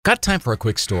Got time for a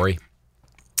quick story?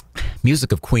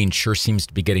 Music of Queen sure seems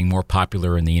to be getting more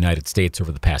popular in the United States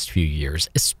over the past few years,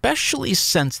 especially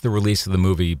since the release of the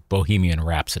movie Bohemian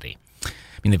Rhapsody. I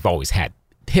mean, they've always had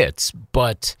hits,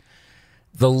 but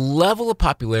the level of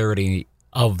popularity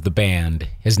of the band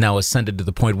has now ascended to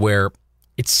the point where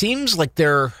it seems like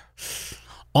they're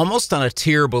almost on a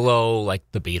tier below, like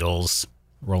the Beatles,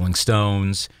 Rolling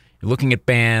Stones. You're looking at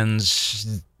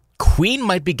bands, Queen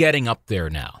might be getting up there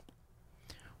now,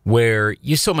 where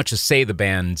you so much as say the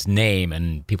band's name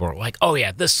and people are like, oh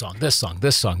yeah, this song, this song,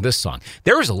 this song, this song.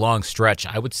 There was a long stretch,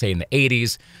 I would say in the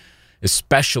 80s,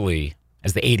 especially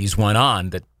as the 80s went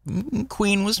on, that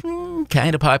Queen was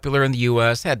kind of popular in the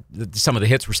U.S., had some of the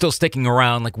hits were still sticking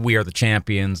around, like We Are the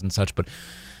Champions and such, but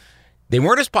they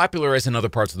weren't as popular as in other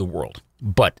parts of the world.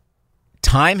 But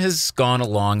time has gone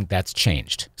along, that's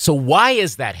changed. So why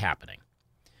is that happening?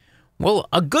 Well,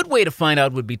 a good way to find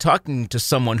out would be talking to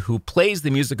someone who plays the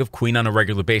music of Queen on a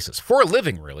regular basis. For a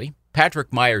living, really.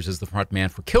 Patrick Myers is the front man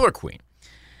for Killer Queen,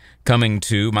 coming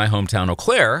to my hometown, Eau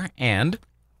Claire. And,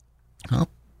 well,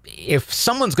 if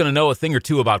someone's going to know a thing or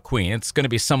two about Queen, it's going to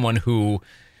be someone who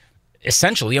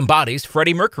essentially embodies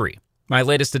Freddie Mercury. My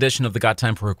latest edition of the Got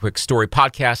Time for a Quick Story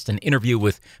podcast, an interview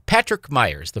with Patrick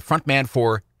Myers, the front man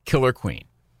for Killer Queen.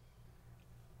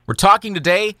 We're talking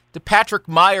today to Patrick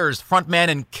Myers, frontman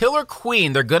in Killer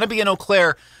Queen. They're going to be in Eau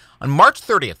Claire on March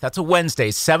 30th. That's a Wednesday,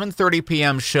 7:30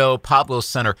 p.m. show, Pablo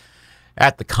Center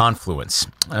at the Confluence.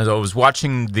 As I was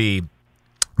watching the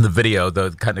video,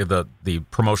 the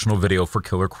promotional video for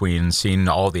Killer Queen, seeing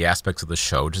all the aspects of the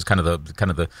show, just kind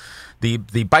of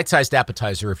the bite-sized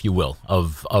appetizer, if you will,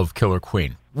 of Killer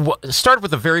Queen. Start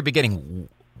with the very beginning.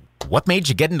 What made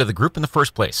you get into the group in the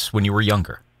first place when you were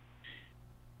younger?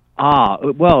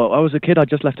 Well, I was a kid. I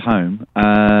just left home,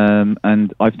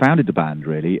 and I founded the band.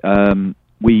 Really,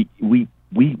 we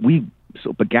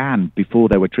sort of began before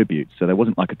there were tributes, so there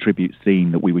wasn't like a tribute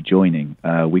scene that we were joining.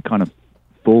 We kind of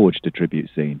forged a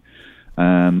tribute scene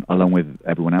along with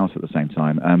everyone else at the same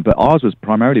time. But ours was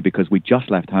primarily because we just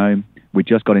left home. We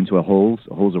just got into a halls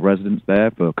of residence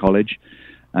there for college,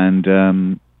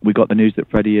 and we got the news that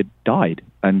Freddie had died,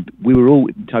 and we were all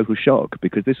in total shock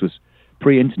because this was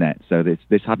pre-internet, so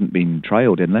this hadn't been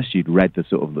trailed unless you'd read the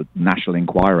sort of the National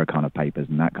Enquirer kind of papers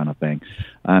and that kind of thing.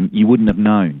 You wouldn't have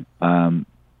known. And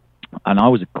I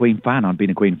was a Queen fan. I'd been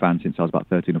a Queen fan since I was about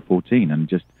 13 or 14, and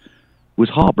just was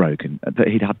heartbroken that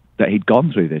he'd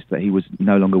gone through this, that he was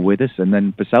no longer with us. And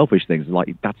then for selfish things,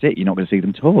 like, that's it, you're not going to see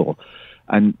them tour.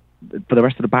 And for the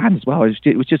rest of the band as well,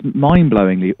 it was just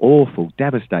mind-blowingly awful,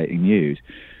 devastating news.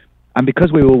 And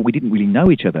because we didn't really know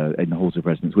each other in the halls of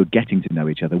residence, we were getting to know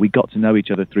each other. We got to know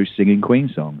each other through singing Queen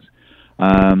songs.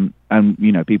 And,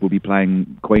 you know, people would be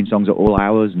playing Queen songs at all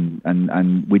hours, and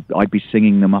I'd be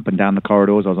singing them up and down the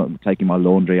corridors. I was taking my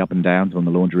laundry up and down from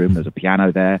the laundry room. There's a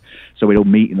piano there. So we'd all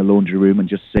meet in the laundry room and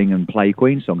just sing and play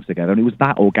Queen songs together. And it was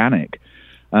that organic.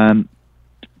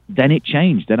 Then it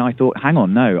changed. Then I thought, hang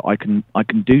on, no, I can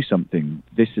do something.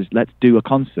 Let's do a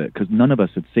concert, because none of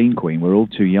us had seen Queen. We're all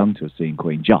too young to have seen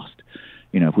Queen.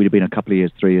 If we'd have been a couple of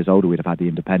years, 3 years older, we'd have had the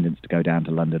independence to go down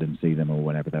to London and see them or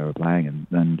whenever they were playing,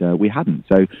 and we hadn't.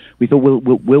 So we thought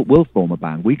we'll form a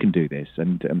band. We can do this.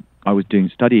 And I was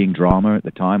studying drama at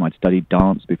the time. I'd studied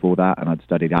dance before that, and I'd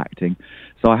studied acting.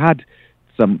 So I had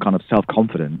some kind of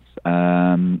self-confidence,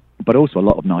 but also a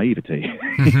lot of naivety,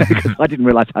 because I didn't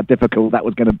realize how difficult that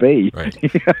was going to be. Right.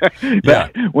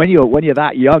 But when you're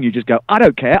that young, you just go, I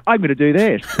don't care, I'm going to do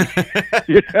this.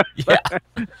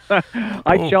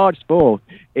 I charged forth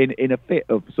in a fit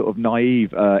of sort of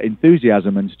naive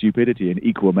enthusiasm and stupidity in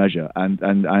equal measure, and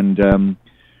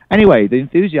anyway, the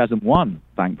enthusiasm won,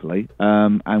 thankfully,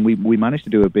 and we managed to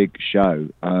do a big show.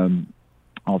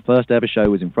 Our first ever show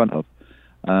was in front of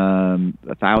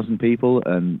 1,000 people,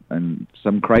 and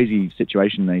some crazy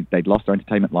situation. They'd lost their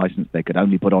entertainment license. They could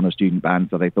only put on a student band,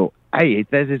 so they thought, hey,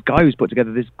 there's this guy who's put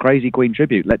together this crazy Queen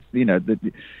tribute.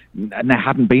 And there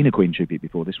hadn't been a Queen tribute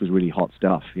before. This was really hot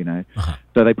stuff, Uh-huh.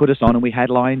 So they put us on, and we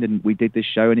headlined, and we did this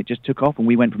show, and it just took off, and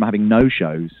we went from having no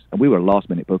shows, and we were a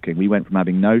last-minute booking. We went from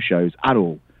having no shows at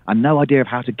all, and no idea of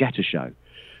how to get a show,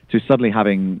 to suddenly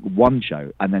having one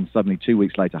show, and then suddenly 2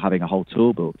 weeks later having a whole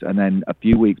tour booked, and then a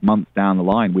few weeks, months down the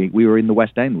line, we were in the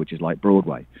West End, which is like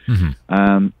Broadway.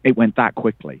 Mm-hmm. It went that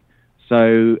quickly.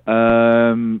 So,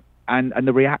 and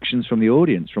the reactions from the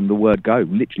audience from the word go,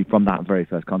 literally from that very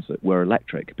first concert, were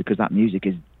electric, because that music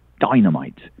is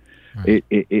dynamite. Right.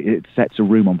 It sets a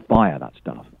room on fire, that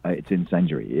stuff. It's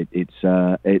incendiary.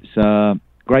 It's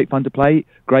great fun to play,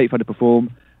 great fun to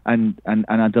perform, and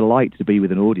a delight to be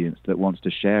with an audience that wants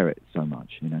to share it so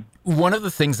much, One of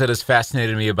the things that has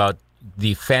fascinated me about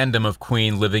the fandom of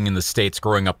Queen living in the States,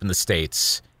 growing up in the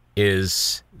States,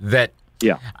 is that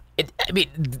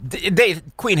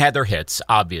Queen had their hits,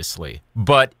 obviously,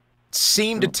 but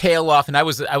seemed to tail off. And I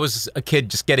was a kid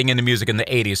just getting into music in the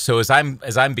 80s. So as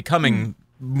I'm becoming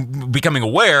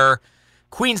aware,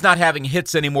 Queen's not having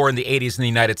hits anymore in the 80s in the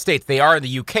United States. They are in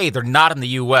the UK. They're not in the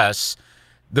US.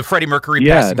 The Freddie Mercury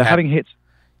passing. They're having hits.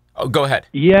 Oh, go ahead.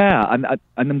 Yeah, and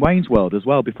then Wayne's World as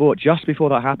well. Just before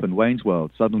that happened, Wayne's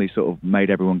World suddenly sort of made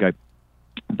everyone go.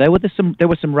 There were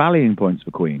some rallying points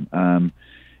for Queen.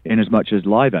 In as much as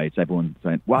Live Aid, everyone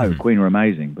saying, "Wow, Queen are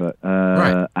amazing," but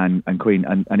right. and Queen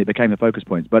and it became the focus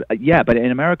points. But but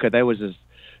in America there was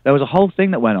a whole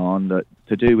thing that went on that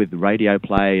to do with the radio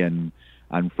play and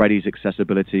Freddie's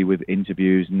accessibility with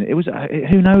interviews, and it was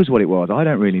who knows what it was. I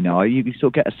don't really know. You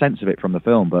sort of get a sense of it from the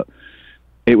film, but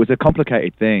it was a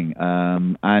complicated thing.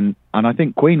 And I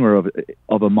think Queen were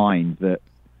of a mind that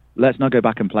let's not go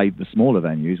back and play the smaller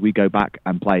venues. We go back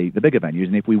and play the bigger venues,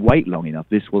 and if we wait long enough,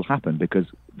 this will happen because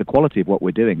the quality of what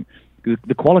we're doing,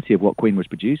 the quality of what Queen was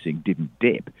producing didn't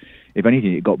dip. If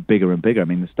anything, it got bigger and bigger. I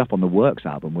mean, the stuff on the Works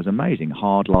album was amazing.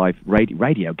 Hard Life,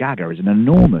 Radio Gaga is an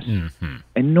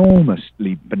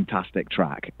enormously fantastic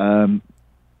track, and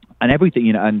everything,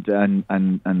 you know,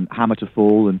 and Hammer to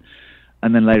Fall,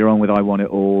 and then later on with I Want It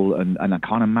All, and that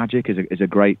kind of Magic is a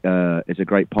great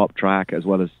pop track, as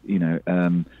well as, you know,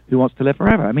 Who Wants to Live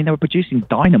Forever. I mean, they were producing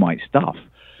dynamite stuff,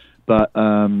 but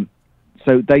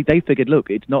so they figured, look,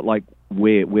 it's not like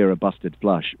we're a busted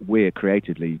flush. We're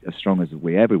creatively as strong as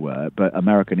we ever were, but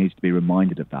America needs to be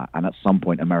reminded of that, and at some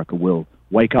point America will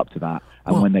wake up to that,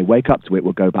 and when they wake up to it,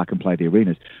 we'll go back and play the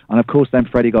arenas. And of course, then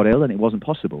Freddie got ill, and it wasn't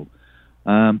possible.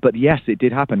 But yes, it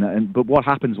did happen. But what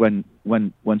happens when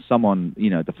someone, you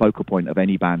know, the focal point of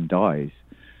any band dies,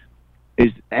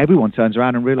 is everyone turns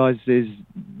around and realizes,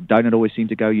 don't it always seem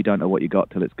to go, you don't know what you got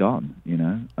till it's gone, you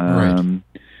know? Right.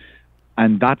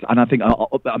 And I think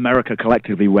America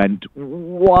collectively went,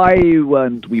 why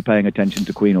weren't we paying attention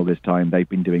to Queen all this time? They've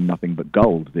been doing nothing but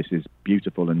gold. This is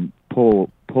beautiful. And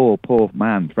poor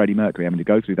man, Freddie Mercury, having to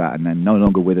go through that, and then no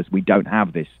longer with us. We don't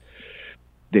have this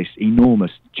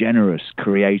enormous, generous,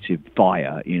 creative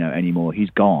fire, you know, anymore. He's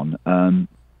gone. And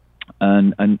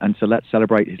so let's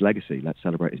celebrate his legacy. Let's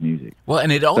celebrate his music. Well,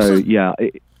 and it also...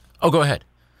 So, go ahead.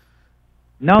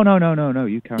 No,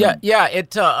 you carry on. Yeah,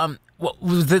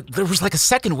 there was like a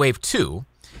second wave too,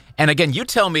 and again, you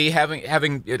tell me, having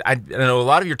I know a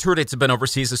lot of your tour dates have been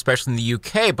overseas, especially in the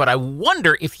UK, but I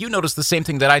wonder if you noticed the same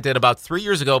thing that I did about 3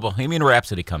 years ago. Bohemian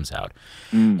Rhapsody comes out,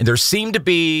 and there seemed to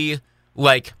be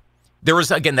like there was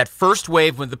again that first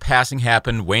wave when the passing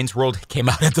happened. Wayne's World came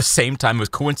out at the same time. It was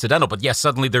coincidental, but yes,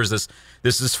 suddenly there's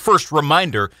this first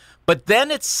reminder. But then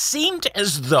it seemed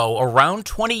as though around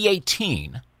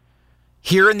 2018,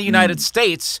 here in the United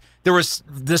States, there was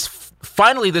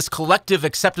finally this collective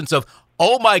acceptance of,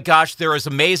 oh my gosh, they're as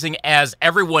amazing as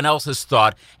everyone else has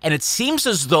thought. And it seems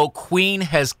as though Queen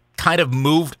has kind of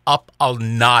moved up a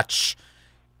notch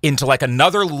into like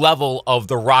another level of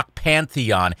the rock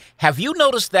pantheon. Have you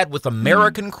noticed that with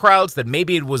American crowds, that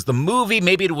maybe it was the movie,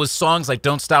 maybe it was songs like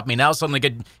Don't Stop Me Now suddenly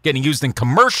getting used in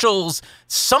commercials?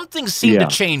 Something seemed to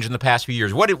change in the past few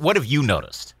years. What have you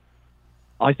noticed?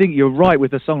 I think you're right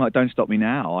with a song like "Don't Stop Me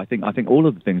Now." I think all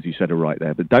of the things you said are right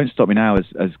there, but "Don't Stop Me Now"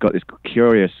 has got this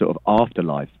curious sort of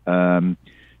afterlife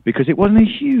because it wasn't a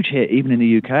huge hit even in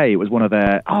the UK. It was one of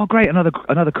their great,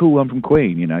 another cool one from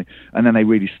Queen, you know, and then they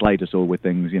really slayed us all with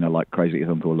things, you know, like "Crazy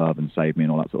Little Thing Called Love" and "Save Me"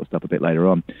 and all that sort of stuff a bit later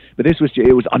on. But it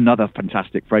was another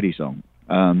fantastic Freddie song.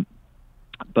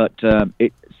 But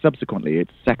it subsequently,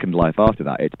 its second life after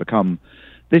that, it's become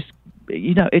this.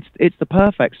 You know, it's the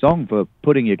perfect song for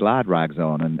putting your glad rags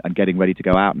on and getting ready to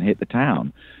go out and hit the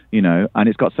town, you know, and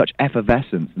it's got such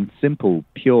effervescence and simple,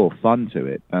 pure fun to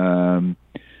it.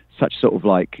 Such sort of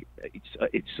like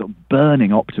it's sort of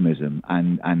burning optimism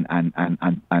and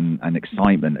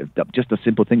excitement of just a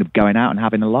simple thing of going out and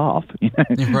having a laugh. You know?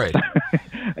 Right.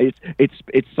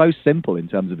 It's so simple in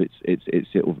terms of it's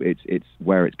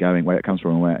where it's going, where it comes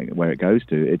from, and where it goes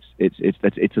to.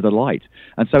 It's a delight,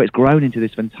 and so it's grown into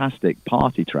this fantastic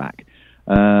party track.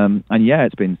 And yeah,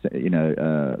 it's been, you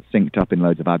know, synced up in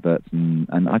loads of adverts,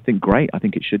 and I think great. I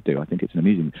think it should do. I think it's an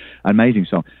amazing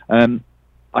song.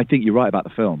 I think you're right about the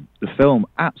film. The film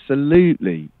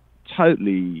absolutely,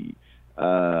 totally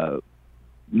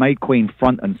made Queen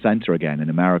front and center again in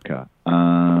America,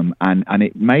 and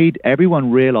it made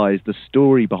everyone realize the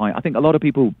story behind. I think a lot of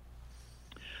people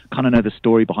kind of know the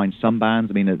story behind some bands.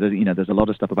 I mean, there's a lot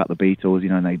of stuff about the Beatles, you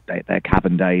know, and their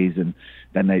Cavern Days, and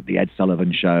then the Ed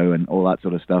Sullivan Show, and all that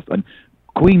sort of stuff. And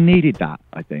Queen needed that,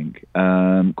 I think.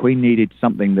 Queen needed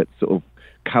something that sort of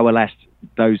coalesced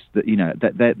those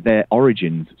that their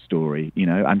origins story,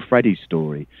 and Freddie's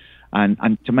story,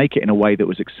 and to make it in a way that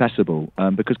was accessible,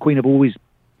 because Queen have always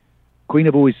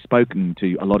spoken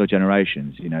to a lot of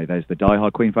generations. There's the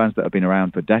diehard Queen fans that have been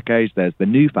around for decades. There's the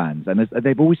new fans, and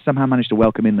they've always somehow managed to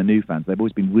welcome in the new fans. They've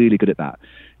always been really good at that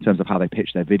in terms of how they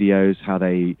pitch their videos, how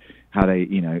they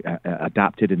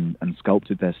adapted and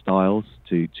sculpted their styles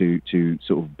to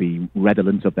sort of be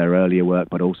redolent of their earlier work,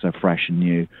 but also fresh and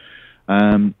new.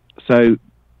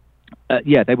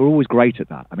 They were always great at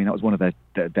that. I mean, that was one of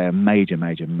their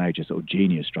major sort of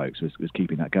genius strokes was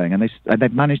keeping that going, and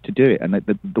they've managed to do it. And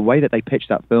the way that they pitched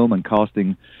that film and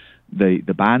casting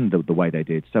the band the way they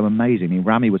did, so amazing. I mean,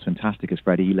 Rami was fantastic as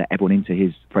Freddie. He let everyone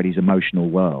into Freddie's emotional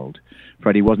world.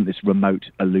 Freddie wasn't this remote,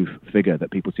 aloof figure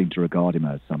that people seem to regard him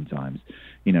as sometimes.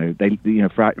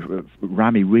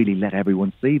 Rami really let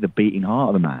everyone see the beating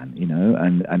heart of the man,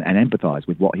 and empathise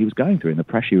with what he was going through and the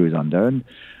pressure he was under,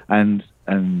 and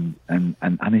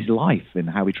his life and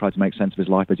how he tried to make sense of his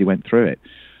life as he went through it.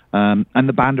 And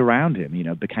the band around him,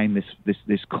 became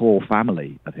this core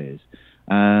family of his,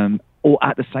 or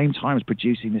at the same time as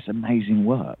producing this amazing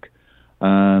work.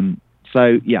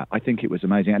 I think it was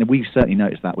amazing, and we certainly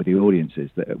noticed that with the audiences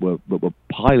that were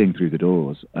piling through the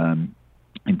doors in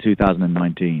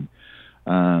 2019,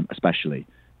 especially.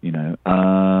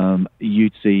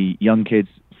 You'd see young kids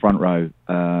front row.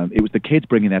 It was the kids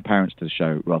bringing their parents to the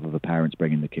show rather than the parents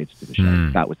bringing the kids to the show.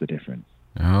 That was the difference,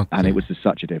 and it was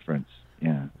such a difference.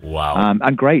 Yeah. Wow.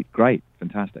 And great,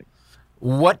 fantastic.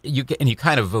 And you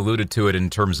kind of alluded to it in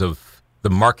terms of the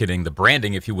marketing, the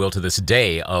branding, if you will, to this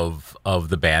day of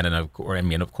the band, and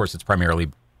of course, it's primarily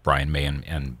Brian May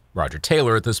and Roger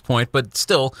Taylor at this point, but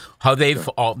still, how they've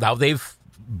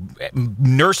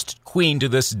nursed Queen to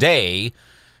this day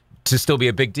to still be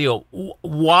a big deal.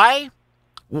 Why,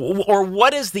 or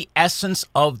what is the essence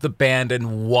of the band,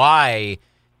 and why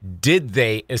did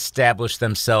they establish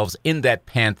themselves in that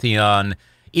pantheon?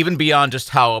 Even beyond just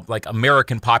how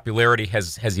American popularity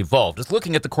has evolved. Just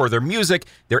looking at the core of their music,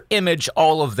 their image,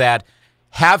 all of that,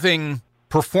 having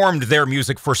performed their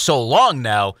music for so long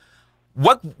now,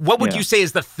 what would you say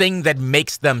is the thing that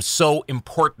makes them so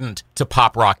important to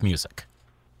pop rock music?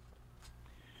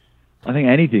 I think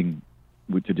anything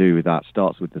to do with that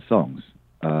starts with the songs.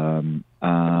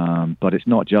 But it's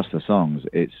not just the songs.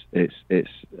 It's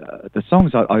the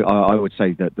songs. I would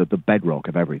say that the bedrock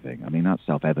of everything. I mean, that's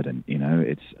self-evident.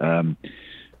 It's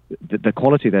the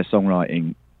quality of their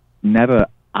songwriting never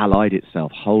allied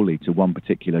itself wholly to one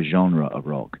particular genre of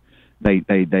rock.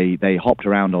 They hopped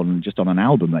around on an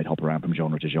album. They'd hop around from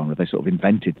genre to genre. They sort of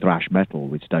invented thrash metal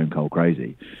with Stone Cold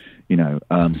Crazy.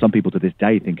 Some people to this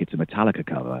day think it's a Metallica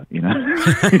cover. No.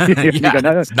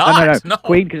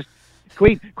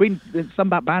 Queen. Some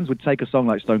bands would take a song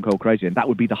like Stone Cold Crazy, and that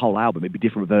would be the whole album. It'd be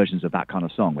different versions of that kind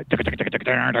of song,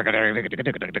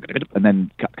 and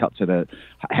then cut to the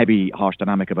heavy, harsh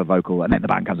dynamic of a vocal, and then the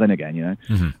band comes in again.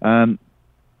 Mm-hmm.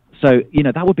 So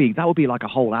that would be like a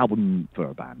whole album for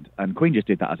a band, and Queen just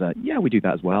did that as we do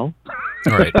that as well.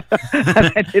 Right.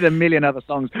 And then did a million other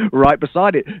songs right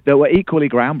beside it that were equally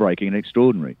groundbreaking and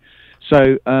extraordinary.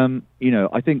 So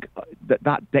I think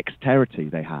that dexterity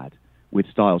they had with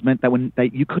styles meant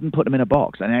that you couldn't put them in a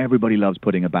box, and everybody loves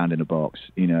putting a band in a box.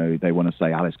 They want to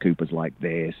say Alice Cooper's like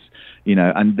this,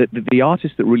 and the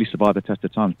artists that really survive the test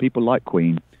of time, people like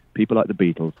Queen, people like the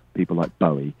Beatles, people like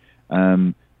Bowie,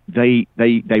 they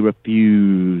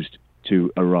refused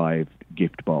to arrive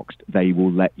gift boxed. They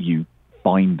will let you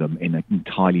find them in an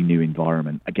entirely new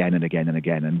environment again and again and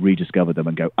again, and rediscover them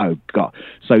and go, oh God.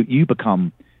 So you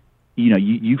become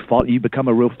you become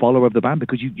a real follower of the band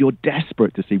because you're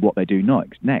desperate to see what they do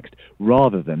next,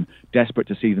 rather than desperate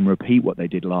to see them repeat what they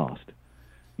did last.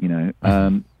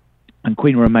 And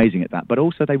Queen were amazing at that, but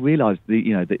also they realised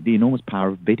the enormous power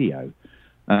of video.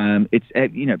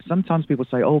 Sometimes people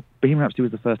say, "Oh, Bohemian Rhapsody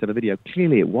was the first ever video."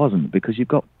 Clearly, it wasn't, because you've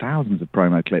got thousands of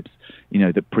promo clips,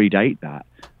 that predate that.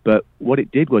 But what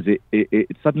it did was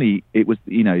it suddenly was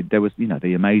there was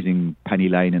the amazing Penny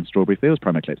Lane and Strawberry Fields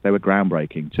promo clips. They were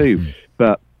groundbreaking too,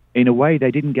 but in a way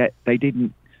they didn't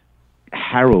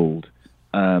herald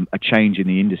a change in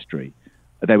the industry.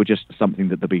 They were just something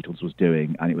that the Beatles was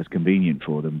doing, and it was convenient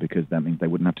for them because that means they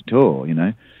wouldn't have to tour.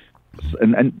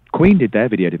 And Queen did their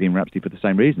video to Bohemian Rhapsody for the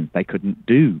same reasons. They couldn't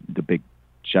do the big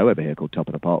show over here called Top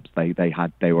of the Pops.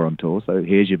 They were on tour, so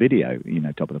here's your video,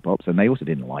 Top of the Pops. And they also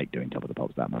didn't like doing Top of the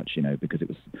Pops that much, because it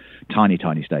was tiny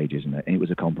stages, and it was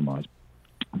a compromise.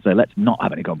 So let's not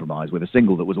have any compromise with a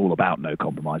single that was all about no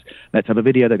compromise. Let's have a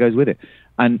video that goes with it.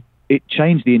 And it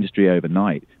changed the industry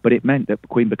overnight, but it meant that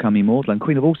Queen become immortal. And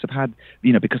Queen have also had,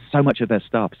 because so much of their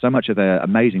stuff, so much of their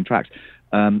amazing tracks,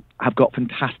 have got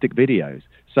fantastic videos.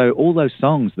 So all those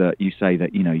songs that you say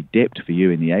that dipped for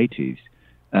you in the 80s,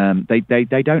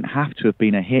 they don't have to have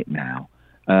been a hit now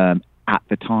at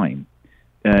the time.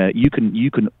 You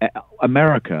can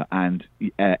America and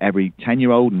every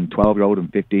 10-year-old and 12-year-old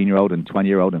and 15-year-old and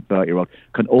 20-year-old and 30-year-old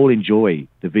can all enjoy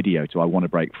the video to I Want to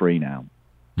Break Free now.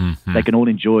 Mm-hmm. They can all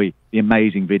enjoy the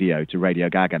amazing video to Radio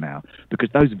Gaga now because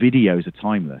those videos are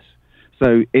timeless.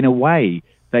 So in a way,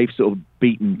 they've sort of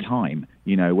beaten time,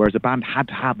 whereas a band had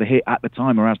to have the hit at the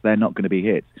time or else they're not going to be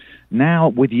hits. Now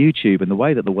with YouTube and the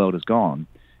way that the world has gone,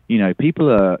 people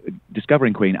are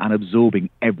discovering Queen and absorbing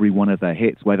every one of their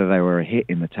hits, whether they were a hit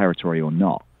in the territory or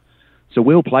not. So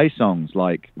we'll play songs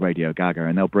like Radio Gaga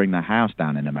and they'll bring their house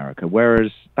down in America, whereas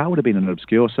that would have been an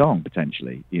obscure song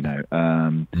potentially,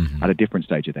 at a different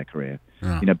stage of their career.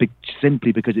 Yeah.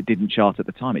 Simply because it didn't chart at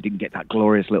the time. It didn't get that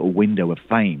glorious little window of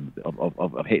fame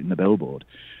of hitting the Billboard,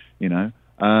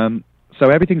 So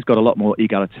everything's got a lot more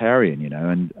egalitarian,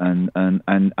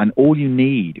 and all you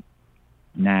need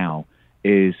now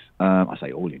is, I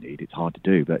say all you need, it's hard to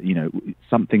do, but,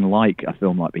 something like a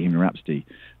film like Bohemian Rhapsody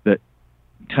that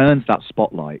turns that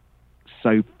spotlight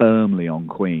so firmly on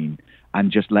Queen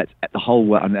and just lets the whole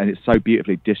world, and it's so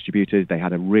beautifully distributed. They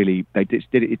had they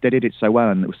did it so well,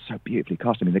 and it was so beautifully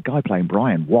cast. I mean, the guy playing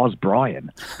Brian was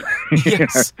Brian.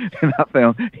 Yes. In that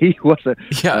film, he was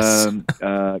yes.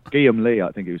 Guillaume Lee,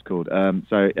 I think he was called.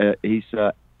 He's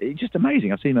just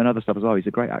amazing. I've seen him in other stuff as well. He's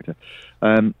a great actor.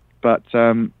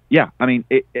 Yeah, I mean,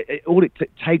 all it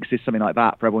takes is something like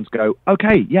that for everyone to go,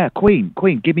 okay, yeah, Queen,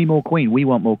 give me more Queen. We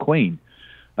want more Queen.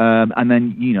 And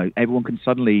then, everyone can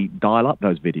suddenly dial up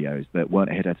those videos that weren't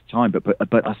a hit at the time,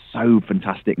 but are so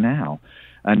fantastic now.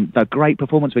 And the great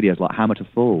performance videos like Hammer to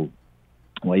Fall,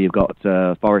 where you've got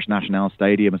Forest National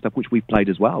Stadium and stuff, which we've played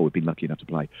as well. We've been lucky enough to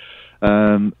play.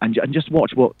 And just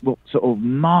watch what sort of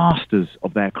masters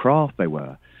of their craft they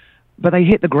were. But they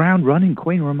hit the ground running.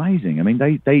 Queen were amazing. I mean,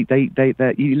 they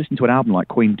you listen to an album like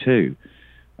Queen 2,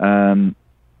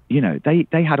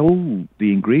 they had all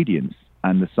the ingredients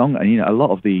and the song, and a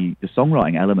lot of the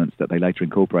songwriting elements that they later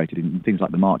incorporated in things like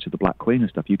the March of the Black Queen and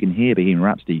stuff. You can hear Bohemian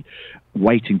Rhapsody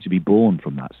waiting to be born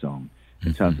from that song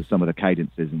in terms of some of the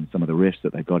cadences and some of the riffs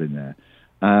that they've got in there.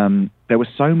 There was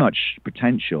so much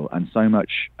potential and so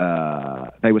much,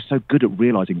 they were so good at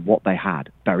realizing what they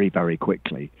had very, very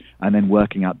quickly and then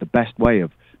working out the best way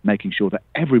of making sure that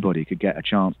everybody could get a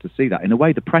chance to see that. In a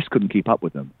way, the press couldn't keep up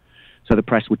with them. So the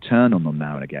press would turn on them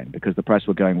now and again because the press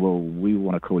were going, well, we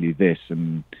want to call you this.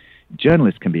 And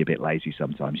journalists can be a bit lazy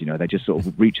sometimes, they just sort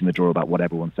of reach in the drawer about what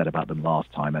everyone said about them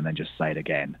last time and then just say it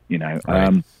again,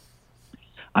 Right.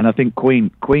 And I think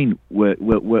Queen were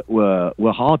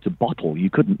hard to bottle. You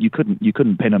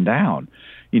couldn't pin them down,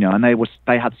 and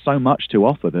they had so much to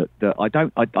offer that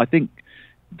I think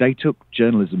they took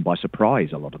journalism by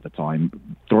surprise a lot of the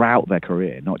time throughout their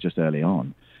career, not just early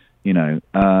on,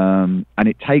 and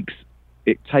it takes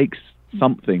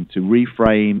something to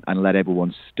reframe and let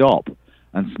everyone stop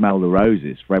and smell the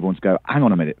roses for everyone to go, hang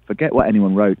on a minute, forget what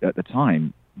anyone wrote at the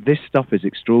time. This stuff is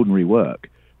extraordinary work.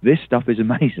 This stuff is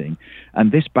amazing,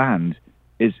 and this band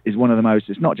is one of the most.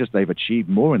 It's not just they've achieved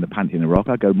more in the pantheon of rock.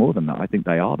 I go more than that. I think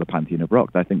they are the pantheon of rock.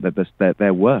 I think that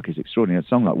their work is extraordinary. A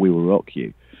song like "We Will Rock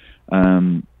You,"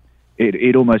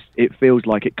 it feels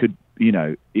like it could.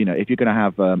 If you're going to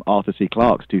have Arthur C.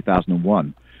 Clarke's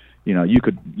 2001, you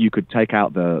could take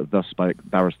out the Thus Spoke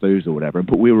Zarathustra or whatever and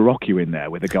put "We Will Rock You" in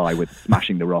there with a guy with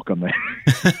smashing the rock on there,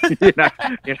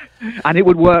 and it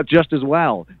would work just as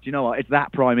well. Do you know what? It's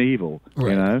that primeval,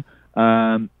 right.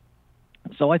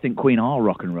 So I think Queen are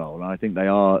rock and roll, and I think they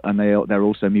are, and they're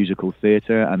also musical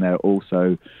theatre, and they're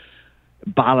also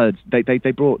ballads. They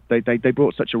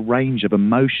brought such a range of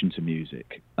emotion to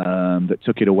music that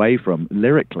took it away from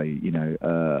lyrically.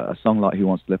 A song like "Who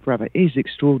Wants to Live Forever" is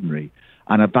extraordinary.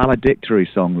 And a valedictory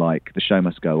song like "The Show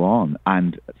Must Go On"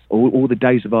 and all the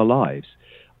Days of Our Lives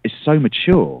is so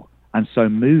mature and so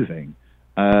moving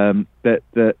that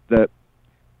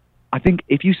I think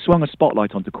if you swung a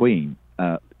spotlight onto Queen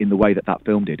in the way that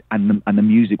film did, and the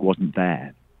music wasn't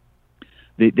there,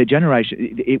 the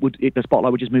generation the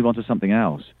spotlight would just move on to something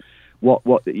else.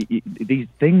 These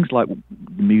things like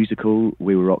the musical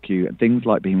 "We Will Rock You" and things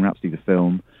like Bohemian Rhapsody the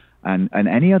film. And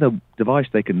any other device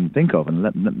they can think of,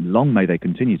 and long may they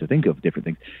continue to think of different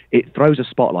things, it throws a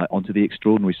spotlight onto the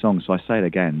extraordinary songs. So I say it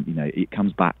again, it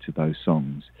comes back to those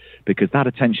songs, because that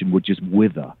attention would just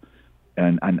wither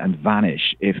and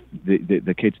vanish if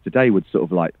the kids today would sort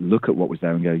of like look at what was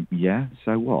there and go, yeah,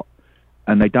 so what?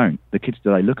 And they don't. The kids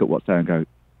today look at what's there and go,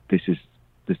 this is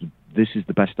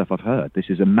the best stuff I've heard.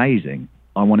 This is amazing.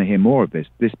 I want to hear more of this.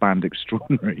 This band's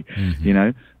extraordinary, you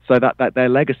know. So that their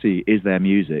legacy is their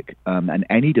music, and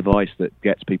any device that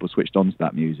gets people switched on to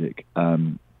that music,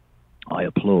 I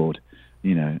applaud,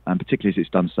 you know, and particularly as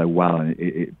it's done so well, and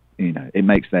it you know, it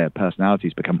makes their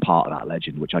personalities become part of that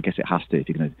legend, which I guess it has to if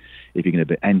you're going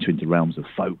to enter into realms of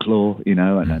folklore, you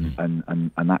know, and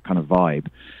that kind of vibe.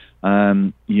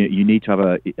 You need to have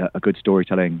a good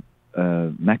storytelling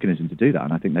mechanism to do that,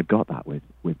 and I think they've got that with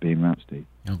Bohemian Rhapsody.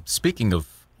 Speaking of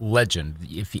legend,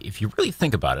 if you really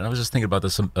think about it, and I was just thinking about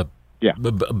this a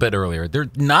bit earlier, there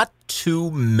are not too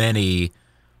many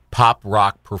pop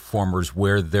rock performers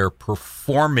where their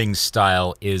performing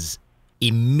style is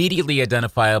immediately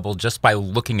identifiable just by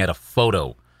looking at a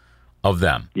photo of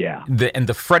them. Yeah. And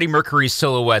the Freddie Mercury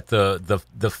silhouette,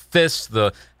 the fist,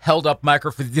 the held up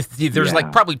microphone, there's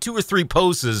like probably 2 or 3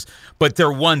 poses, but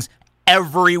they're ones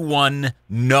everyone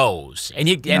knows. And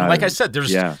like I said,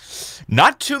 there's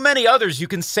not too many others you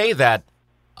can say that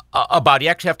about. You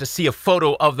actually have to see a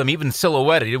photo of them, even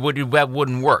silhouetted. That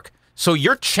wouldn't work. So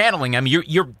you're channeling. I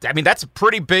mean, that's a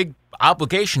pretty big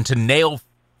obligation to nail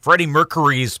Freddie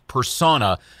Mercury's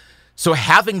persona. So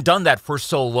having done that for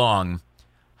so long,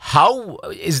 how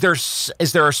is there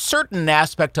a certain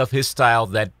aspect of his style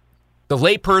that the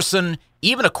layperson,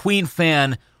 even a Queen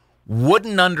fan,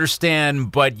 wouldn't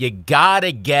understand, but you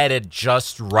gotta get it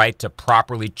just right to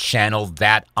properly channel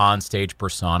that onstage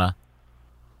persona?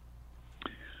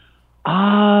 There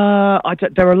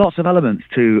are lots of elements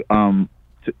to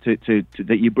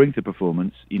that you bring to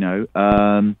performance. You know,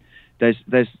 there's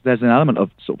an element of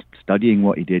sort of studying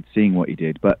what he did, seeing what he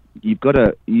did, but you've got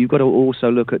to also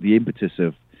look at the impetus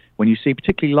of when you see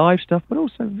particularly live stuff, but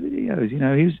also videos. You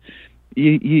know,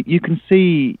 you can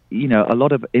see, you know, a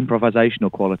lot of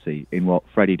improvisational quality in what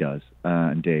Freddie does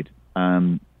and did.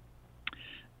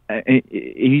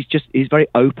 He's very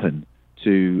open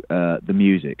to the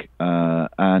music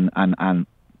and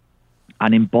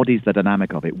embodies the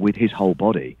dynamic of it with his whole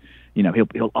body. You know,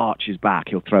 he'll arch his back,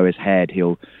 he'll throw his head,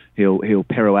 he'll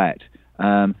pirouette.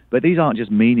 But these aren't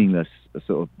just meaningless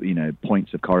sort of, you know,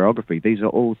 points of choreography. These are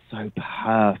all so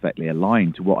perfectly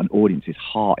aligned to what an audience's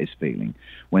heart is feeling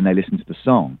when they listen to the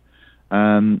song.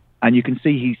 And you can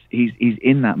see he's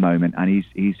in that moment, and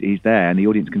he's there, and the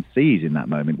audience can see he's in that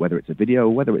moment, whether it's a video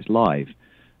or whether it's live,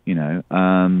 you know.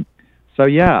 So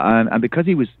yeah, and because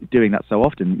he was doing that so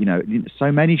often, you know, so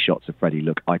many shots of Freddie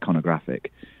look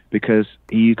iconographic, because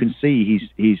you can see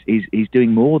he's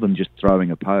doing more than just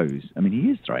throwing a pose. I mean, he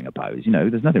is throwing a pose. You know,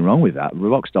 there's nothing wrong with that.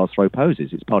 Rock stars throw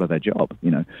poses; it's part of their job.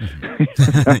 You know.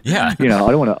 Yeah. You know,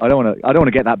 I don't want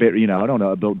to get that bit. You know, I don't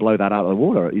want to blow that out of the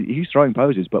water. He's throwing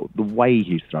poses, but the way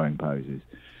he's throwing poses,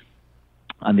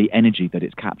 and the energy that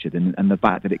it's captured, and the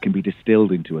fact that it can be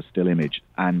distilled into a still image,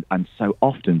 and so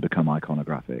often become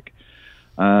iconographic.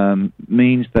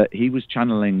 Means that he was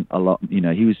channeling a lot. You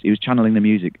know, he was channeling the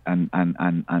music and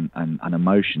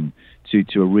emotion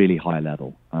to a really high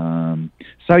level.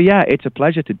 So yeah, it's a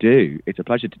pleasure to do. It's a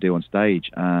pleasure to do on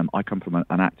stage. I come from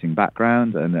an acting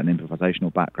background and an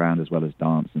improvisational background, as well as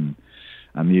dance and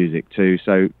music too.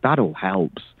 So that all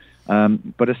helps.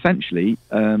 But essentially,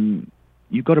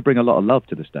 you've got to bring a lot of love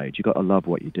to the stage. You've got to love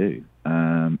what you do.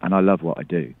 And I love what I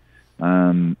do.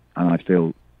 And I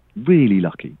feel really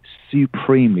lucky,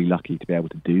 supremely lucky to be able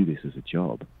to do this as a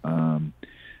job,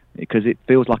 because it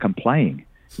feels like I'm playing,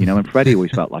 you know. And Freddie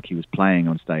always felt like he was playing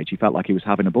on stage. He felt like he was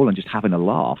having a ball and just having a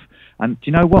laugh. And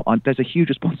do you know what? There's a huge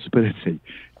responsibility.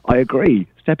 I agree.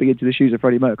 Stepping into the shoes of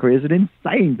Freddie Mercury is an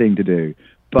insane thing to do,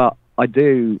 but I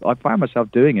find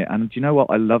myself doing it, and do you know what?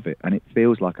 I love it, and it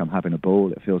feels like I'm having a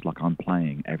ball. It feels like I'm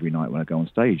playing every night when I go on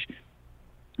stage.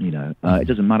 You know, it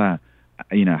doesn't matter,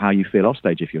 you know, how you feel off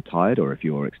stage, if you're tired or if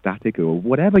you're ecstatic or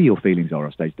whatever your feelings are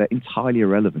off stage. They're entirely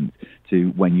irrelevant to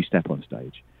when you step on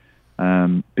stage,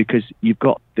 because you've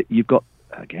got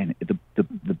again the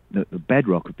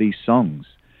bedrock of these songs,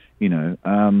 you know,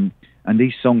 and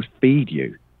these songs feed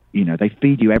you. You know, they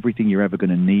feed you everything you're ever going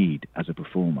to need as a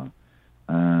performer,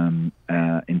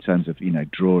 in terms of, you know,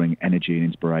 drawing energy and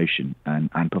inspiration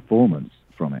and performance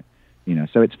from it. You know,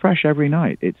 so it's fresh every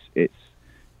night. It's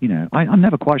you know, I'm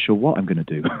never quite sure what I'm going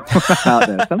to do out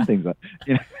there. Some things,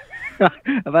 you know,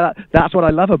 but that's what I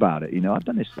love about it. You know, I've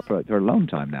done this for a long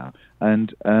time now,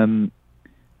 and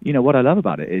you know, what I love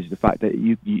about it is the fact that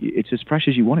it's as fresh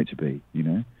as you want it to be. You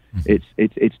know, it's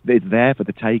there for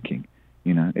the taking.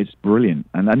 You know, it's brilliant,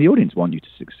 and the audience want you to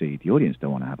succeed. The audience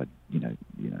don't want to have a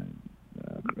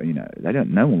they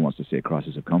don't. No one wants to see a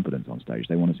crisis of confidence on stage.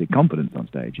 They want to see confidence on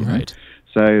stage. You know? Right.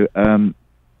 So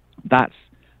that's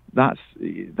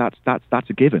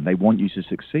a given. They want you to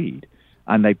succeed.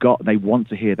 and they want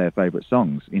to hear their favourite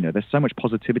songs. You know, there's so much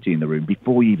positivity in the room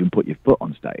before you even put your foot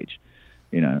on stage.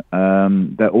 You know,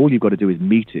 that all you've got to do is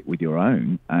meet it with your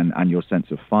own and your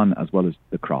sense of fun, as well as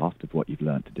the craft of what you've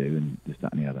learned to do, and this,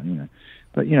 that, and the other. You know,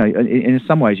 but you know, in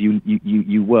some ways,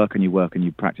 you work and you work and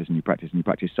you practice and you practice and you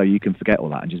practice, so you can forget all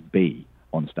that and just be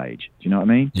on stage. Do you know what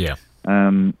I mean? Yeah.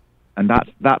 And that's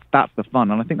the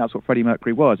fun, and I think that's what Freddie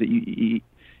Mercury was. You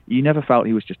never felt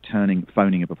he was just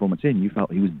phoning a performance in. You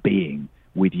felt he was being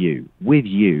with you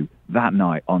that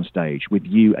night on stage, with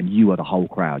you, and you are the whole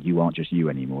crowd. You aren't just you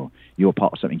anymore. You're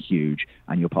part of something huge,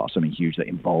 and you're part of something huge that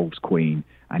involves Queen,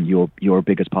 and you're a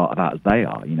big as part of that as they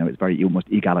are. You know, it's very almost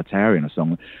egalitarian, a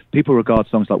song. People regard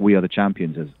songs like "We Are the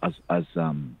Champions" as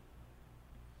kind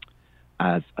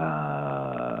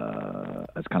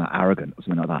of arrogant or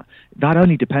something like that. That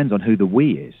only depends on who the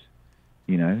we is.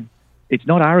 You know, it's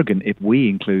not arrogant if we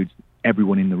includes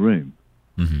everyone in the room.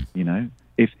 Mm-hmm. You know,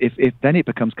 if then it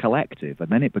becomes collective, and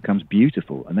then it becomes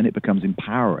beautiful, and then it becomes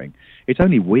empowering. It's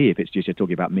only we if it's just you're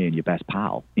talking about me and your best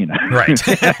pal. You know, right?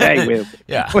 Hey,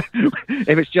 yeah.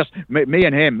 If it's just me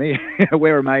and him,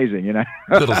 we're amazing. You know,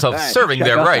 Little self-serving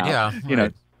there, right? Out, Yeah. You know,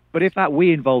 but if that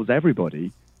we involves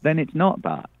everybody, then it's not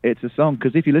that. It's a song,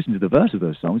 because if you listen to the verse of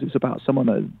those songs, it's about someone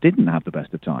that didn't have the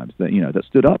best of times, that, you know, that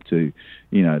stood up to,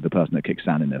 you know, the person that kicked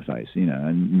sand in their face, you know,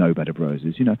 and no bed of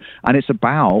roses, you know, and it's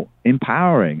about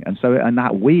empowering. And so, and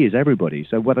that we is everybody.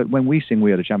 So when we sing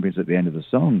 "We Are the Champions" at the end of the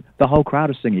song, the whole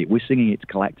crowd is singing it. We're singing it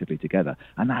collectively together,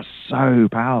 and that's so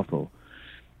powerful.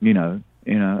 You know,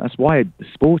 that's why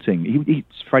sporting.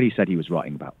 Freddie said he was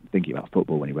thinking about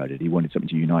football when he wrote it. He wanted something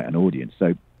to unite an audience.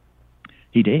 So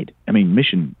he did. I mean,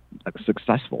 mission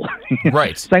successful.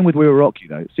 Right. Same with "We Will Rock You,"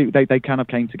 though. See, they kind of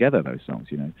came together, those songs,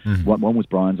 you know. Mm-hmm. One was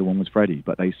Brian's and one was Freddie,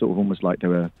 but they sort of almost like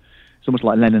it's almost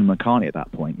like Lennon and McCartney at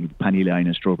that point, Penny Lane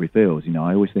and Strawberry Fields. You know,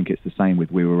 I always think it's the same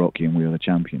with "We Will Rock You" and "We Are the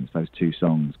Champions." Those two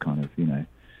songs kind of, you know,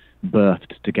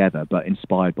 birthed together, but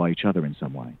inspired by each other in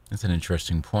some way. That's an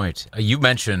interesting point. You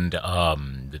mentioned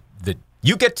that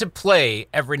you get to play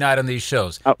every night on these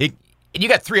shows. Oh. And you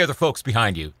got three other folks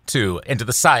behind you, too, and to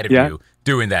the side of Yeah. you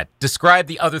doing that. Describe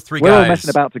the other three We're guys. all messing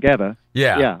about together.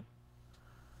 Yeah.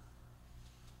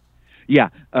 Yeah.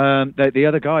 The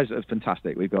other guys are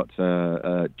fantastic. We've got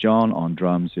John on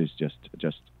drums, who's he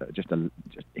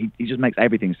just makes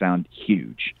everything sound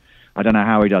huge. I don't know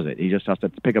how he does it. He just has to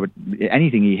pick up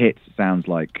anything he hits sounds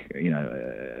like, you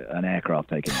know, an aircraft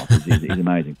taking off. He's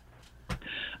amazing.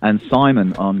 And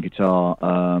Simon on guitar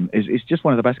is just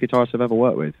one of the best guitarists I've ever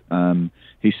worked with.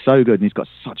 He's so good, and he's got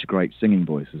such a great singing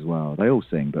voice as well. They all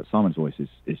sing, but Simon's voice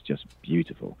is just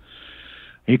beautiful.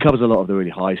 He covers a lot of the really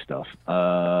high stuff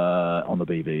on the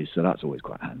BBs, so that's always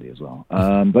quite handy as well.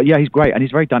 But yeah, he's great, and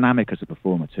he's very dynamic as a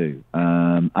performer too.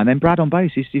 And then Brad on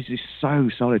bass, he's just so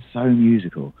solid, so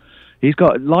musical. He's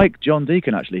got, like John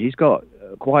Deacon actually, he's got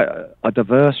quite a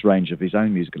diverse range of his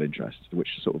own musical interests, which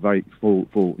is sort of very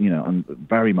full, you know, and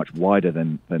very much wider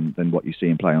than what you see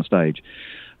him play on stage.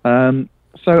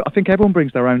 So I think everyone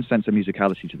brings their own sense of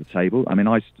musicality to the table. I mean,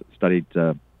 I studied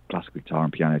classical guitar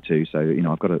and piano too, so, you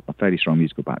know, I've got a fairly strong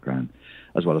musical background,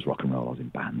 as well as rock and roll. I was in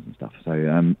bands and stuff.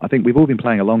 So I think we've all been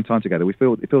playing a long time together. It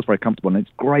feels very comfortable, and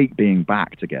it's great being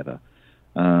back together.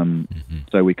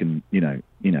 So we can, you know,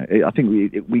 I think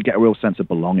we get a real sense of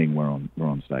belonging. We're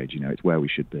on stage. You know, it's where we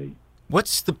should be.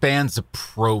 What's the band's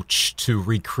approach to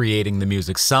recreating the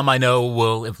music? Some I know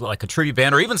will, if like a tribute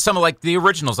band, or even some like the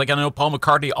originals. Like I know Paul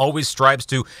McCartney always strives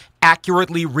to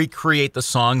accurately recreate the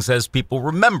songs as people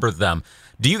remember them.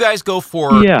 Do you guys go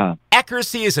for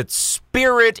accuracy? Is it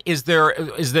spirit? Is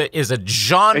a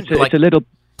genre? It's a little.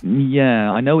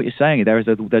 Yeah, I know what you're saying. There's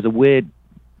a weird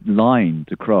line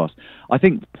to cross. I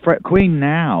think Queen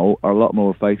now are a lot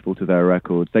more faithful to their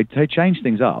records. They change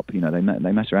things up, you know. They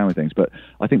mess around with things, but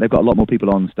I think they've got a lot more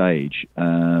people on stage,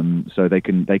 so they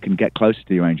can get closer to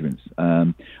the arrangements.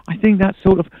 I think that's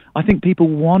sort of. I think people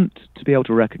want to be able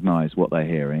to recognise what they're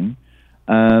hearing,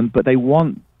 but they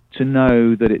want to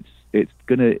know that it's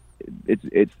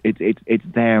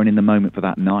there and in the moment for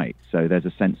that night. So there's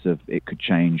a sense of it could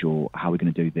change, or how we're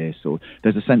going to do this, or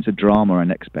there's a sense of drama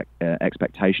and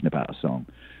expectation about a song.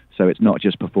 So it's not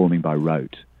just performing by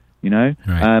rote, you know.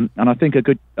 Right. And I think a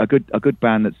good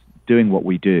band that's doing what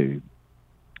we do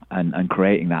and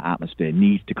creating that atmosphere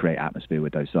needs to create atmosphere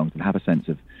with those songs and have a sense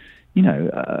of, you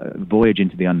know, voyage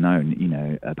into the unknown, you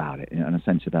know, about it, and a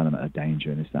sense of element of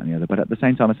danger and this, that, and the other. But at the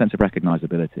same time, a sense of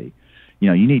recognizability. You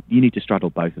know, you need to straddle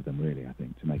both of them, really, I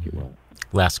think, to make it work.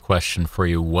 Last question for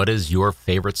you. What is your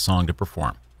favorite song to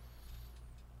perform?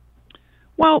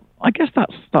 Well, I guess that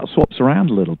swaps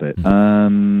around a little bit.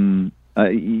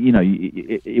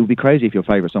 it would be crazy if your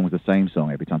favourite song was the same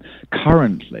song every time.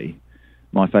 Currently,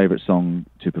 my favourite song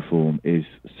to perform is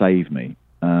 "Save Me,"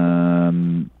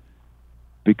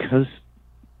 because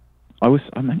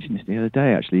I mentioned this the other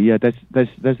day. Actually, yeah,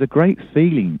 there's a great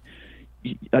feeling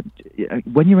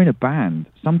when you're in a band.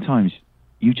 Sometimes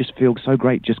you just feel so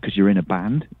great just because you're in a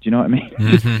band. Do you know what I mean?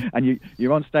 Mm-hmm. And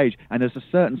you're on stage, and there's a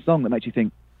certain song that makes you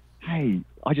think, hey,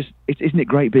 isn't it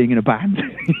great being in a band?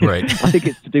 Right. I think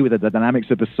it's to do with the dynamics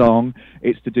of the song.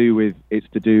 It's to do with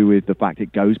the fact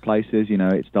it goes places.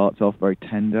 It starts off very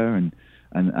tender and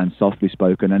softly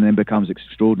spoken, and then becomes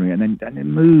extraordinary, and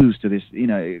then moves to this,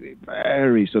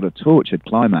 very sort of tortured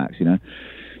climax.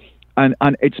 And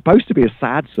it's supposed to be a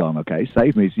sad song, okay?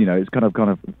 "Save Me," it's kind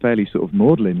of fairly sort of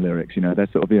maudlin lyrics, they're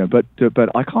sort of, but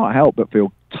I can't help but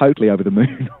feel totally over the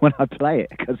moon when I play it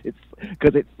because it's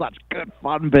such good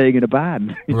fun being in a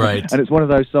band. Right. And it's one of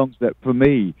those songs that for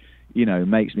me,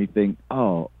 makes me think,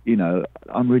 oh,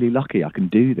 I'm really lucky I can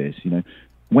do this.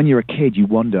 When you're a kid, you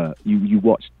wonder, you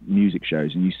watch music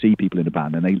shows and you see people in a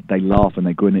band and they laugh and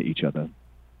they grin at each other,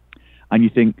 and you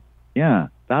think, yeah,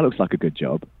 that looks like a good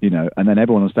job, and then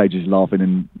everyone on stage is laughing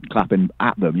and clapping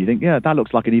at them. You think, yeah, that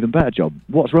looks like an even better job.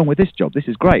 What's wrong with this job? This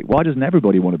is great. Why doesn't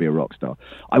everybody want to be a rock star?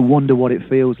 I wonder what it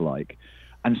feels like.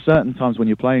 And certain times when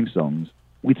you're playing songs,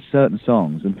 with certain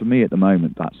songs, and for me at the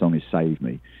moment, that song is "Save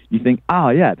Me," you think,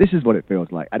 yeah, this is what it feels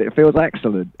like, and it feels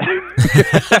excellent.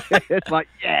 It's like,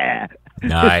 yeah,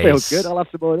 nice. This feels good. I'll have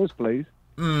some more of this, please.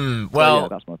 Well, yeah,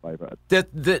 that's my favorite.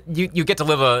 You get to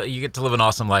live an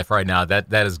awesome life right now.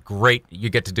 That is great.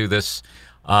 You get to do this.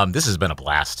 This has been a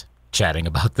blast chatting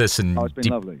about this and it's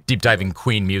been lovely. Deep diving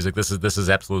Queen music. This is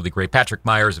absolutely great. Patrick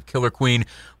Myers of Killer Queen,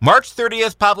 March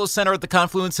 30th, Pablo Center at the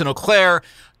Confluence in Eau Claire.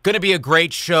 Going to be a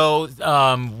great show.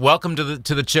 Welcome to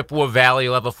the Chippewa Valley.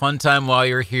 You'll have a fun time while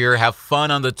you're here. Have fun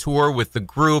on the tour with the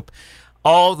group.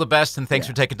 All the best, and thanks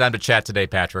for taking time to chat today,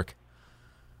 Patrick.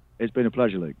 It's been a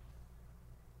pleasure, Luke.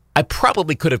 I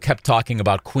probably could have kept talking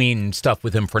about Queen stuff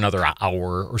with him for another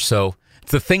hour or so.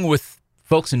 It's the thing with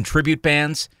folks in tribute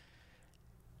bands.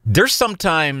 They're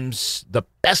sometimes the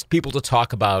best people to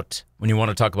talk about when you want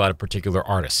to talk about a particular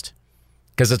artist,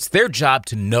 because it's their job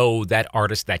to know that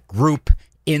artist, that group,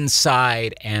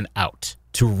 inside and out,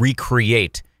 to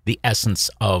recreate the essence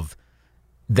of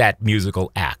that musical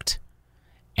act.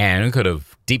 And we could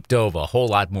have deep dove a whole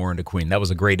lot more into Queen. That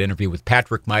was a great interview with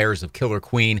Patrick Myers of Killer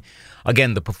Queen.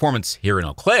 Again, the performance here in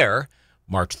Eau Claire,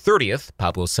 March 30th,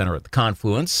 Pablo Center at the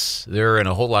Confluence. They're in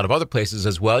a whole lot of other places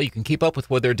as well. You can keep up with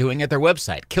what they're doing at their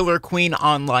website,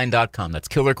 killerqueenonline.com. That's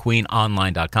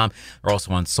killerqueenonline.com. They're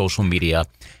also on social media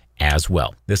as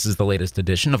well. This is the latest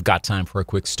edition of Got Time for a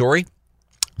Quick Story.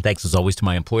 Thanks, as always, to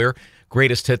my employer,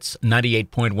 Greatest Hits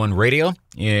 98.1 Radio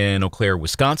in Eau Claire,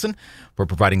 Wisconsin, for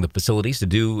providing the facilities to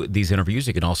do these interviews.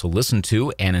 You can also listen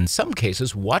to, and in some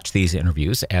cases, watch these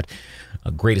interviews at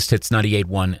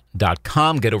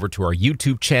greatesthits981.com. Get over to our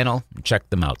YouTube channel and check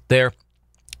them out there.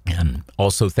 And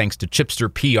also thanks to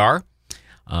Chipster PR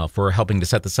for helping to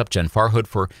set this up, Jen Farhood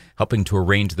for helping to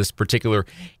arrange this particular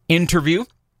interview.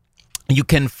 You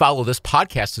can follow this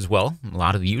podcast as well. A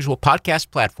lot of the usual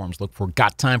podcast platforms. Look for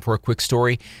Got Time for a Quick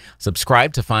Story.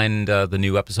 Subscribe to find the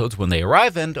new episodes when they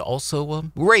arrive, and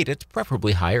also rate it,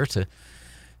 preferably higher, to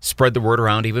spread the word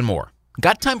around even more.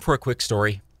 Got Time for a Quick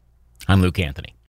Story. I'm Luke Anthony.